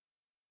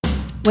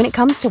When it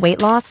comes to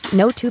weight loss,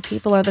 no two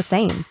people are the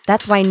same.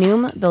 That's why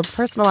Noom builds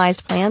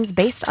personalized plans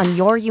based on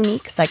your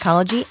unique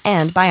psychology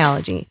and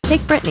biology.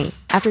 Take Brittany.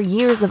 After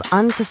years of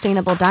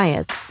unsustainable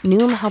diets,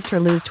 Noom helped her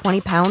lose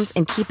 20 pounds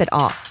and keep it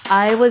off.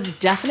 I was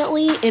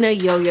definitely in a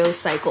yo-yo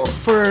cycle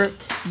for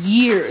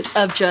years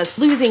of just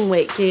losing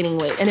weight, gaining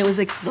weight, and it was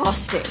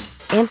exhausting.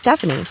 And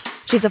Stephanie.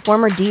 She's a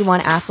former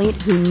D1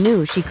 athlete who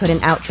knew she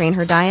couldn't outtrain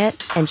her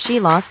diet, and she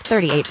lost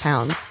 38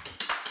 pounds.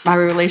 My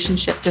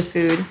relationship to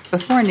food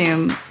before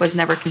Noom was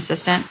never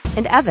consistent.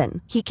 And Evan,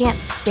 he can't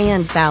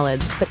stand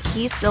salads, but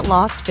he still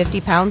lost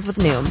 50 pounds with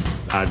Noom.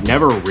 I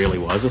never really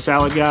was a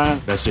salad guy.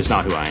 That's just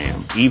not who I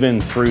am. Even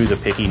through the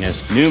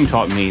pickiness, Noom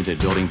taught me that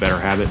building better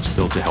habits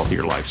builds a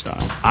healthier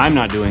lifestyle. I'm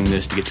not doing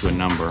this to get to a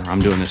number. I'm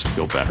doing this to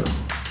feel better.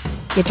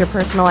 Get your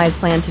personalized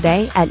plan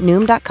today at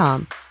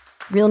Noom.com.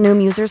 Real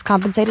Noom users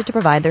compensated to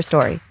provide their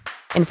story.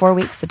 In 4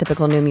 weeks, the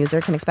typical Noom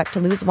user can expect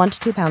to lose 1 to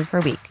 2 pounds per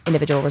week.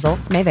 Individual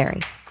results may vary.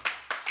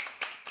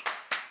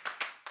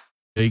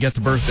 You got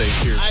the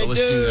birthdays here, so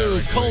let's do that.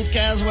 Right Colt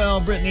Caswell,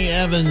 Brittany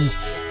Evans,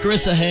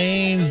 Carissa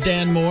Haynes,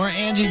 Dan Moore,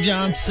 Angie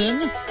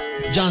Johnston,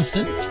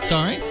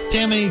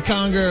 Tammy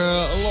Conger,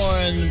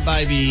 Lauren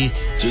Bybee,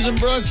 Susan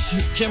Brooks,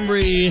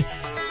 Kimberly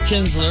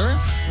Kinsler,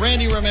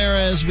 Randy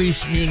Ramirez,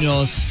 Reese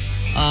Munoz,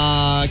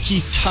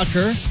 Keith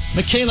Tucker,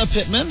 Michaela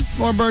Pittman,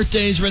 more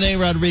birthdays, Renee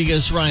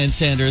Rodriguez, Ryan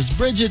Sanders,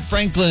 Bridget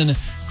Franklin,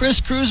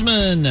 Chris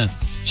Cruzman,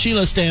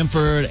 Sheila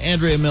Stanford,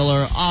 Andrea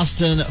Miller,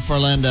 Austin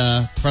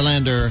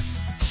Farlander,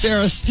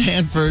 Sarah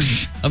Stanford,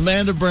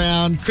 Amanda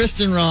Brown,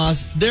 Kristen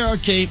Ross,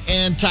 Daryl Kate,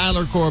 and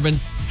Tyler Corbin.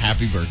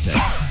 Happy birthday.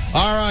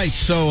 All right,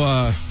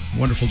 so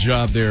wonderful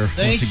job there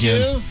once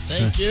again.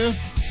 Thank you.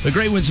 The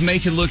great ones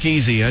make it look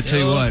easy. I tell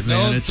you what,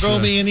 man. Don't throw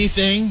me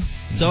anything.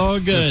 It's all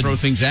good. Throw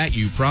things at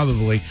you,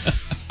 probably.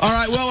 All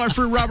right, well, our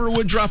friend Robert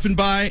Wood dropping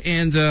by.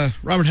 And,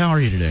 Robert, how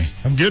are you today?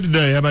 I'm good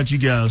today. How about you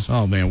guys?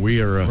 Oh, man,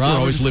 we are Robert, we're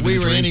always living the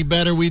dream. If we were any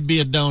better, we'd be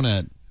a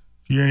donut.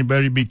 If you're any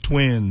better, you'd be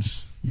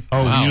twins.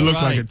 Oh, wow, you look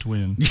right. like a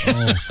twin.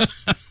 Oh,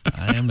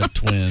 I am a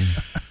twin.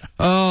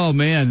 Oh,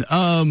 man.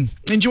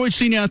 Enjoyed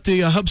seeing you at the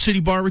Hub City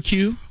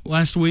Barbecue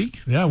last week.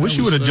 Yeah, I wish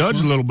you would have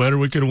judged a little better.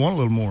 We could have won a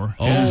little more.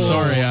 Oh,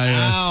 sorry.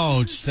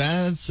 Ouch.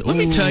 Let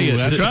me tell you,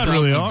 that's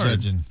really hard.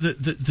 Judging.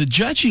 The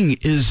judging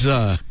is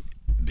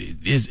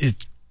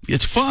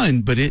it's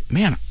fun, but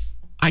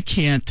I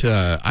can't.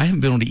 I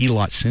haven't been able to eat a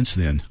lot since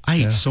then. I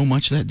ate so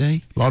much that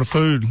day. A lot of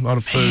food, a lot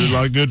of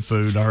good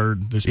food. I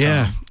heard this time.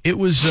 Yeah, it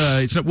was.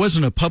 It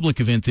wasn't a public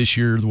event this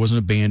year. There wasn't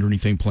a band or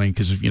anything playing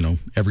because of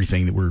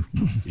everything that we're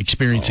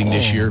experiencing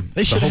this year.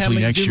 They should have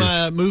me next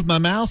year. move my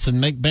mouth and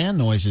make band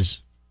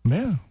noises.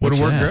 Yeah, would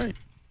have worked great.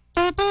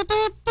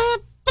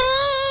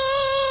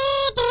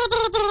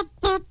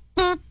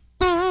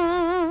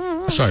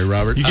 Sorry,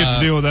 Robert. You get to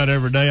deal with that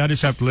every day. I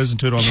just have to listen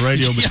to it on the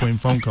radio between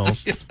phone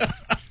calls.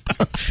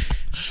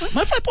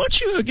 Why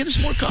don't you get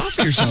us more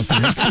coffee or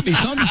something? There's got to be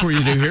something for you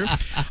to do here.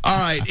 All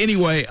right.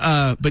 Anyway,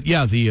 but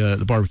yeah,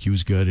 the barbecue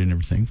was good and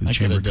everything for the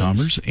Chamber of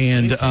Commerce.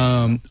 And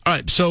all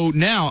right, so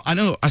now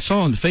I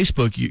saw on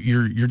Facebook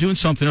you're doing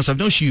something else. I've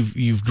noticed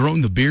you've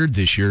grown the beard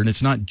this year, and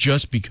it's not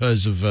just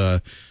because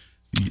of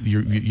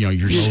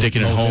you're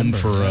sticking at home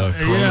for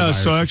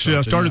so actually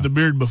I started the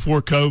beard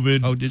before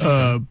COVID. Oh, did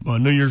you? My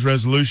New Year's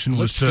resolution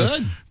was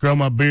to grow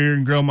my beard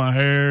and grow my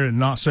hair and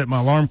not set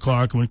my alarm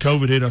clock. When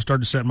COVID hit, I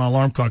started setting my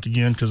alarm clock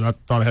again because I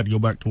thought I had to go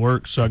back to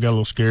work, so I got a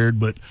little scared.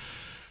 But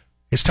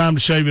it's time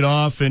to shave it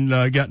off, and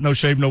got No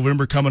Shave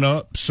November coming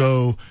up,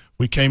 so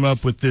we came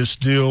up with this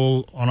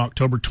deal on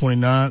October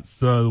 29th.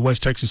 The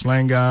West Texas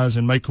Land Guys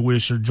and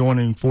Make-A-Wish are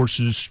joining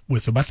forces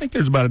with them. I think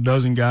there's about a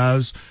dozen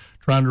guys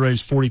trying to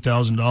raise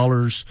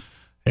 $40,000,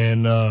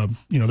 and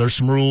there's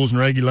some rules and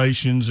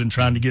regulations, and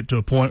trying to get to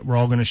a point where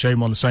we're all going to shave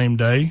them on the same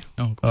day.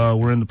 Oh, cool.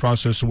 We're in the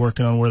process of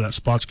working on where that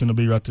spot's going to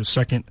be right this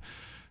second,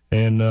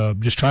 and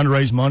just trying to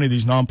raise money.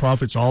 These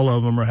nonprofits, all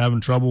of them, are having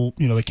trouble.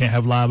 They can't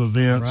have live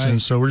events,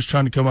 and so we're just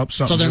trying to come up with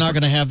something. So they're not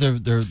different. going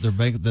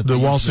to have the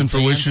Waltzing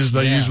for Wishes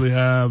they usually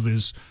have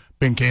is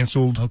been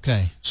canceled.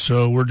 Okay.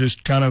 So we're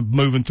just kind of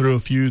moving through a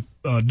few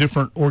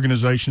different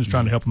organizations,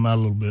 trying to help them out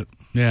a little bit.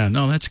 Yeah,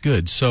 no, that's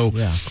good. So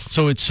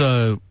it's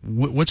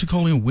what's it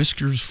called?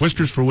 Whiskers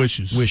for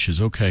Wishes. Wishes,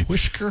 okay.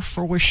 Whisker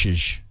for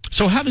Wishes.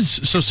 So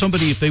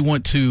somebody, if they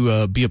want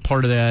to be a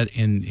part of that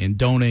and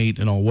donate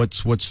and all,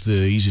 what's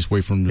the easiest way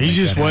for them to The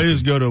easiest way happen?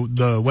 is go to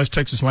the West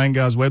Texas Land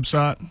Guys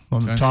website.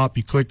 On the top,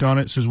 you click on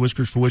it. It says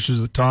Whiskers for Wishes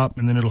at the top,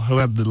 and then it'll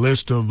have the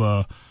list of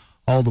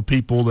all the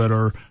people that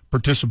are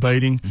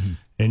participating. Mm-hmm.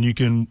 And you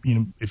can,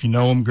 if you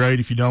know them, great.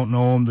 If you don't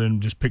know them, then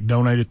just pick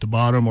donate at the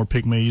bottom or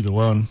pick me, either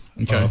one.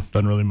 Okay.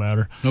 Doesn't really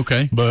matter.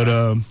 Okay.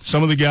 But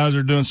some of the guys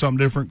are doing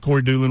something different.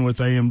 Corey Doolin with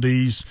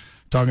AMD's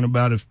talking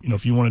about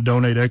if you want to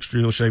donate extra,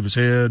 he'll shave his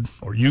head,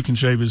 or you can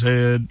shave his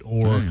head,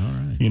 or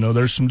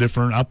there's some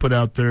different. I put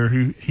out there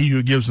he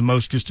who gives the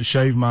most gets to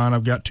shave mine.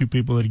 I've got 2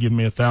 people that have given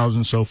me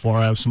 $1,000 so far.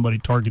 I have somebody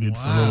targeted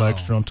for a little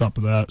extra on top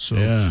of that. So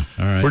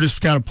we're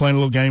just kind of playing a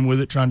little game with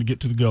it, trying to get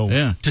to the goal.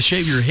 Yeah, to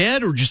shave your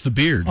head or just the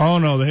beard? Oh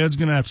no, the head's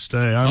gonna have to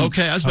stay. I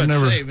was about to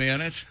say, man,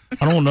 that's.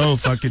 I don't know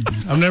if I could.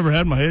 I've never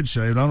had my head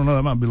shaved. I don't know.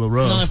 That might be a little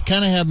rough. No, I've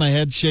kind of had my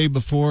head shaved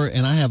before,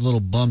 and I have little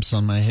bumps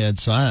on my head,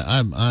 so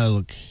I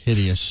look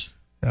hideous.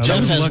 Yeah,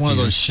 Jeff has one of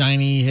those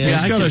shiny heads. Yeah,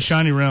 he's got a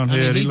shiny round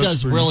head. He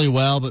does really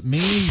well, but me,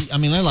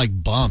 they're like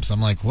bumps. I'm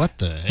like, what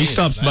the heck? He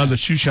stops by the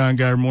shoe shine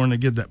guy more than to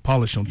get that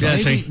polish on top.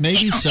 Yeah,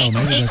 maybe so.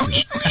 Maybe that's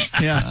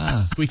it.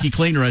 Yeah, squeaky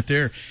clean right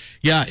there.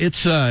 Yeah,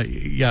 it's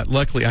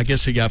luckily, I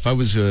guess, if I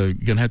was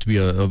gonna have to be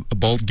a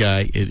bald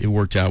guy, it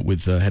worked out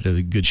with had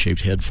a good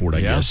shaped head for it,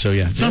 I guess. So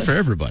it's not for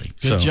everybody.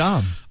 Good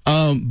job.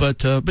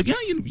 But yeah,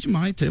 you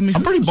might. I mean,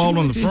 I'm pretty bald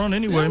on the front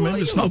anyway.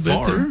 Maybe it's not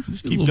far. There.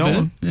 Just keep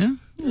going. Yeah,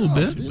 a little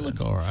bit. You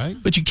look all right.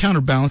 But you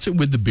counterbalance it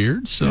with the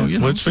beard, so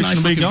it's fixing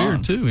nice to be gone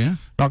beard too. Yeah.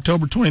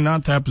 October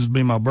 29th happens to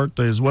be my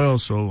birthday as well,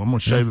 so I'm gonna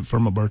shave it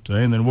for my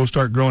birthday, and then we'll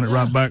start growing it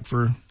right back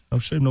for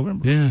shave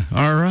November. Yeah.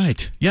 All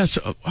right. Yeah.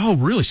 So,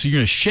 really? So you're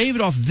gonna shave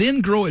it off,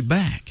 then grow it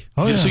back?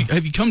 Oh yeah. So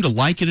have you come to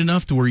like it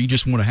enough to where you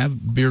just want to have a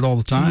beard all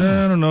the time?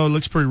 I don't know. It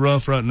looks pretty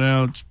rough right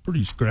now. It's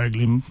pretty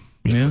scraggly.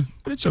 Yeah.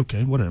 But it's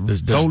okay. Whatever.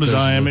 As old as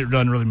I am, it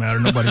doesn't really matter.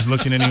 Nobody's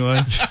looking anyway.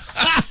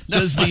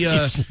 Does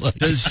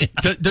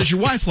your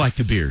wife like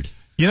the beard?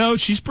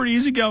 She's pretty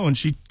easygoing.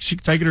 She can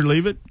take it or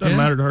leave it. Doesn't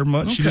matter to her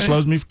much. Okay. She just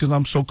loves me because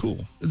I'm so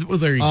cool. Well,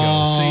 there you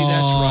go. See,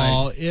 that's right.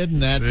 Oh, isn't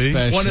that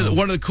special?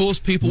 One of the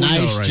coolest people we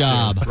know Nice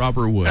job. There.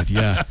 Robert Wood.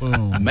 Yeah.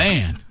 Boom.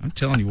 Man, I'm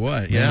telling you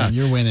what. Yeah. Man,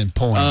 you're winning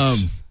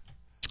points.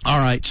 All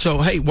right. So,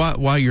 hey,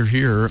 while you're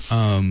here,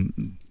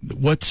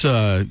 what's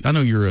I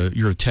know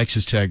you're a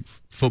Texas Tech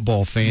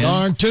football fan.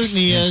 Darn tootin'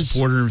 he is.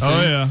 Supporter and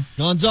oh yeah.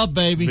 Guns up,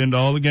 baby. Been to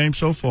all the games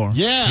so far.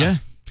 Yeah.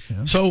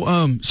 So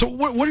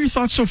what are your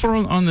thoughts so far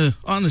on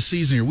the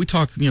season here? We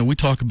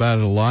talk about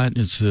it a lot.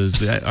 It's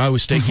the Iowa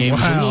State game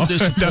was a little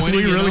disappointing. Are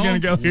we really going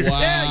to go here?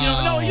 Wow.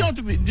 Yeah, no, you don't have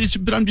to be.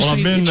 But I'm just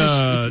saying,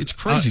 it's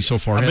crazy so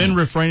far. I've been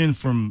refraining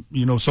from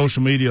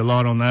social media a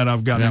lot on that.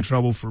 I've gotten in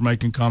trouble for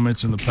making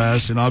comments in the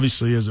past, and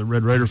obviously as a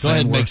Red Raider fan, go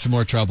ahead and make some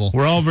more trouble.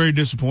 We're all very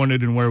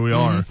disappointed in where we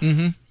are.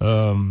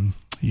 Mm-hmm.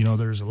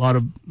 There's a lot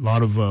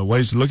of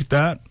ways to look at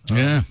that.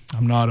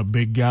 I'm not a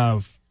big guy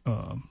of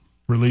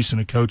releasing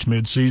a coach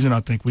mid-season.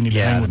 I think we need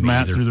to hang with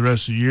Matt through the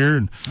rest of the year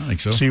and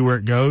see where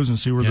it goes and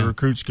see where the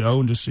recruits go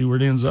and just see where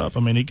it ends up. I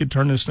mean, he could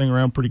turn this thing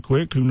around pretty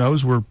quick. Who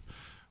knows?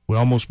 We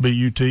almost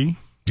beat UT.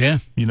 Yeah.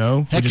 We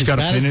just got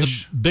to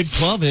finish. The Big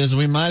 12 is,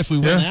 we might, if we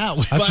win out.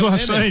 That's what I'm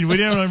saying. We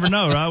don't ever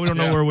know, right? We don't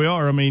know where we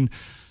are. I mean,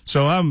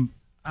 so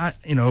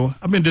I've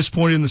been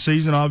disappointed in the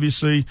season,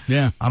 obviously.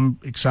 Yeah. I'm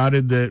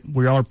excited that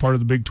we are part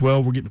of the Big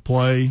 12. We're getting to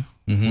play.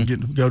 Mm-hmm. We're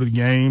getting to go to the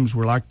games.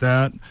 We're like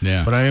that.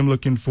 Yeah. But I am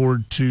looking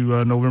forward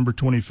to November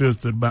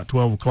 25th at about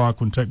 12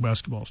 o'clock when Tech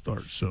basketball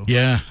starts. So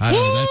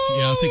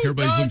I think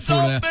everybody's looking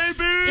forward to that.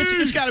 Baby!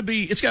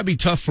 It's got to be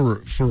tough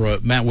for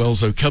Matt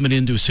Wells though, coming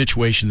into a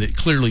situation that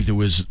clearly there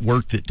was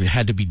work that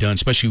had to be done,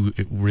 especially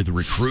with the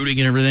recruiting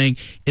and everything,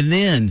 and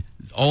then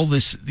all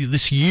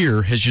this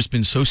year has just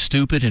been so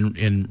stupid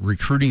in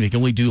recruiting. They can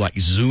only do like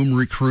Zoom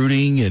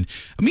recruiting, and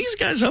I mean, this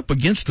guy's up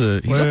against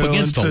a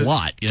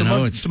lot. To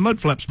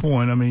Mudflap's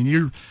point, I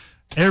mean,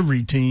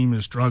 every team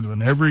is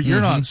struggling.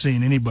 You're not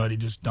seeing anybody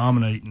just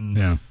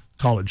dominating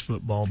college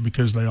football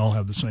because they all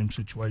have the same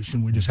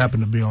situation. We just happen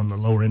to be on the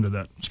lower end of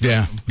that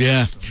spectrum.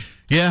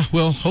 Yeah.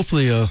 Well,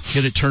 hopefully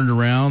get it turned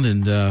around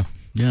and.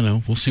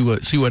 We'll see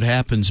what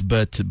happens,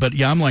 but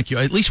yeah, I'm like you.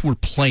 At least we're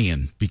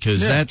playing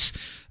because that's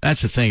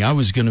the thing. I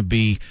was going to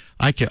be.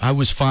 I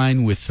was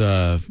fine with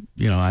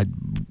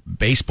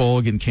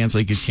baseball getting canceled.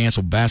 They could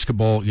cancel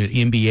basketball,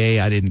 NBA.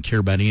 I didn't care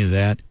about any of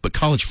that, but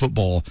college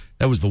football.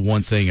 That was the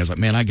one thing. I was like,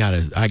 man, I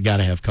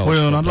gotta have college.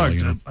 Well, football,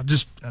 and I'd like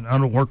to. I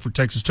don't work for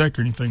Texas Tech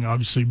or anything,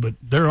 obviously, but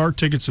there are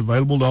tickets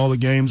available to all the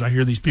games. I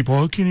hear these people,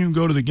 oh, can you even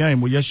go to the game?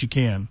 Well, yes, you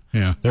can.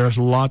 Yeah, there's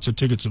lots of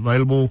tickets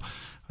available.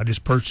 I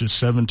just purchased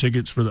 7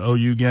 tickets for the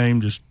OU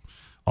game, just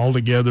all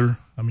together.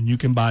 I mean, you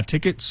can buy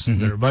tickets;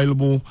 they're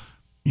available.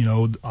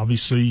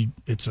 Obviously,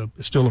 it's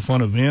still a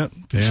fun event.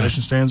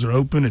 Concession stands are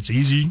open. It's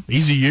easy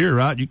year,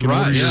 right? You can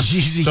order your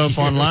stuff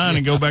online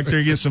and go back there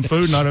and get some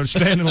food, not have to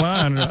stand in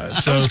line. Right?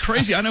 So it's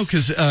crazy. I know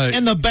because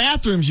and the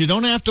bathrooms, you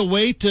don't have to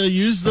wait to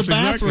use the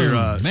bathroom. Exactly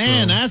right.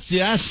 Man, that's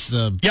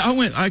the I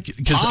went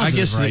because I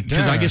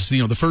guess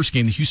the first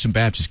game, the Houston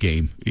Baptist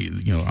game,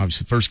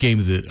 obviously the first game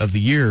of the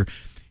year.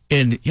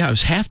 And, it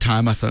was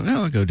halftime. I thought,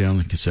 well, I'll go down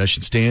the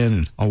concession stand,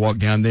 and I'll walk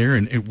down there,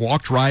 and it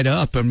walked right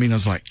up. I mean, I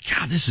was like,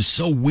 God, this is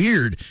so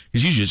weird,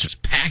 because usually it's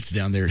just packed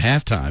down there at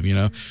halftime,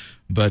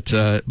 But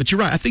you're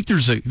right. I think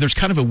there's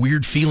kind of a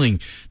weird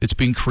feeling that's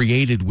being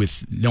created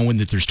with knowing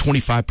that there's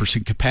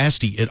 25%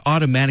 capacity. It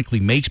automatically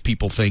makes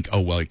people think,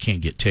 oh, well, I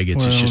can't get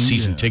tickets. It's just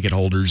season ticket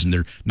holders, and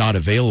they're not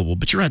available.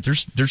 But you're right.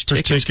 There's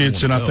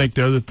tickets. And I think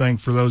the other thing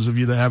for those of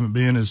you that haven't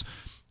been is,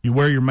 You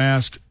wear your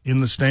mask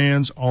in the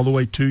stands all the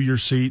way to your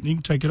seat, and you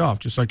can take it off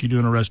just like you do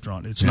in a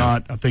restaurant. It's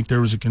not. I think there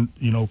was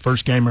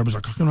first game everybody's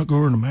like, I cannot go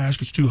wearing a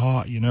mask. It's too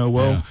hot.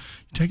 Well, you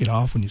take it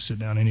off when you sit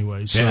down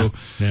anyway. So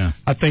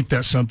I think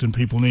that's something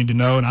people need to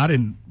know. And I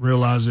didn't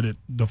realize it at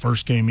the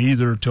first game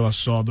either until I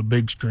saw the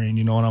big screen.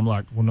 And I'm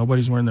like, well,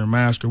 nobody's wearing their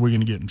mask. Are we going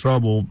to get in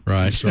trouble?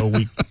 Right. And so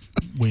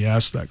we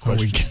asked that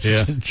question.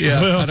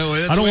 Well,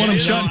 I don't want them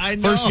shutting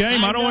first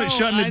game. I don't want it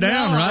shutting it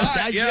down, right?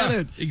 I get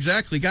it.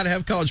 Exactly. Got to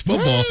have college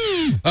football.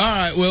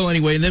 All right. Well,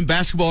 anyway, and then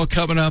basketball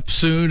coming up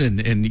soon, and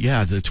the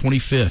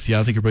 25th. Yeah,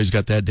 I think everybody's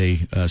got that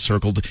day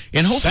circled.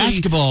 And hopefully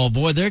basketball,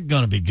 boy, they're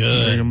going to be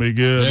good. They're going to be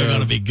good. They're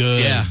going to be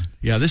good.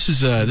 Yeah. This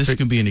is going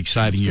to be an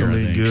exciting year. I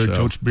think. Good. So.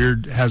 Coach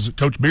Beard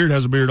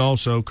has a beard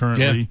also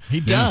currently. Yeah, he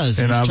does.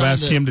 And I've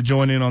asked him to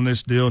join in on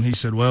this deal, and he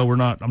said, "Well,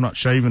 I'm not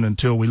shaving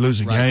until we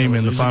lose a game,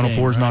 and the Final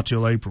Four is not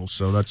till April."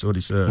 So that's what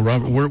he said. Well,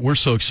 Robert, we're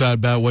so excited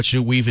about what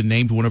we even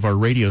named one of our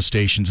radio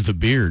stations the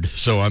Beard.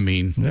 So I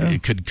mean,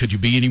 could you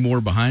be any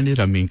more behind it?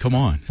 I mean, come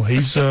on. Well,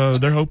 he's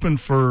they're hoping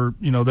for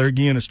there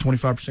again it's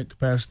 25%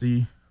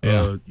 capacity.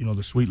 The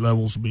suite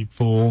levels will be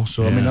full.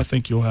 So, I mean, I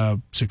think you'll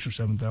have 6,000 or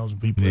 7,000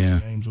 people at the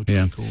games, which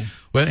will be cool.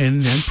 Well,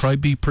 and probably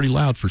be pretty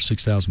loud for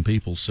 6,000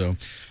 people. So,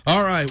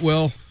 all right.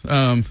 Well,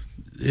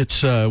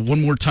 it's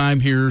one more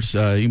time here.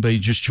 Anybody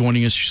just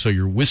joining us? So,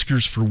 your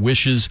Whiskers for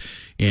Wishes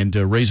and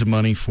raising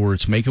money for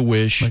its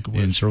Make-A-Wish.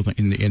 And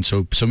so,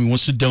 if somebody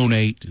wants to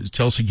donate,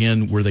 tell us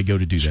again where they go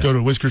to do that. Just go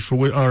to Whiskers for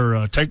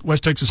or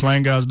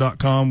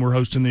WestTexasLandGuys.com. We're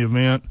hosting the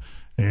event.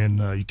 And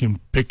you can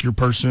pick your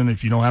person.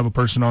 If you don't have a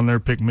person on there,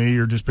 pick me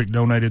or just pick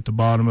donate at the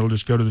bottom. It'll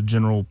just go to the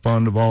general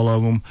fund of all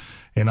of them.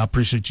 And I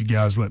appreciate you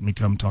guys letting me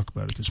come talk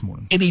about it this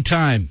morning.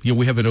 Anytime.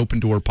 We have an open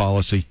door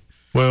policy.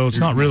 Well,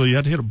 it's not really. You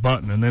have to hit a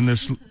button, and then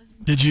this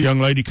young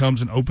lady comes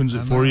and opens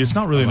it for you. It's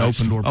not really an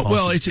open door policy.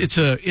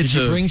 Well, Did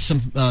you bring some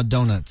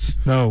donuts?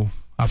 No.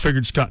 I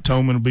figured Scott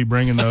Toman would be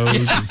bringing those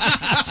or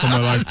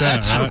something like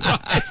that, right?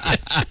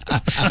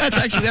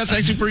 That's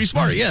actually pretty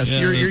smart. Yes,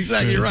 you're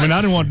exactly right. I mean,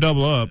 I didn't want to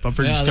double up. I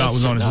figured Scott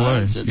was on his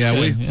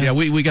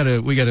way. We got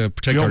to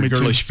protect our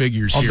girlish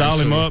figures. I'll here, dial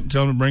him up and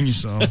tell him to bring you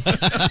some. Do you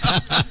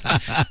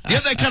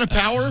have that kind of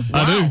power?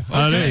 Wow.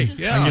 I do.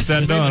 Yeah, I can get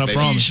that done. I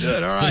promise. You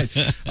should.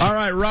 All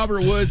right.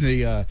 Robert Wood,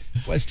 the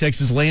West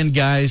Texas Land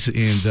Guys,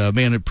 and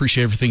man, I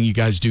appreciate everything you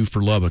guys do for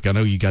Lubbock. I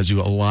know you guys do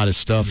a lot of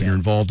stuff, and you're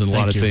involved in a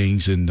lot of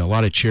things and a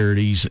lot of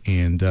charities.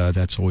 And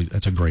that's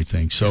a great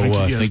thing. So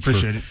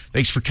appreciate it.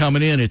 Thanks for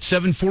coming in at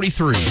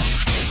 7:43.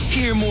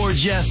 Hear more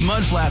Jeff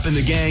Mudflap and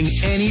the gang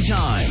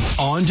anytime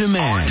on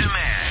demand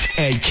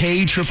at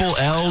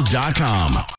KLLL.com.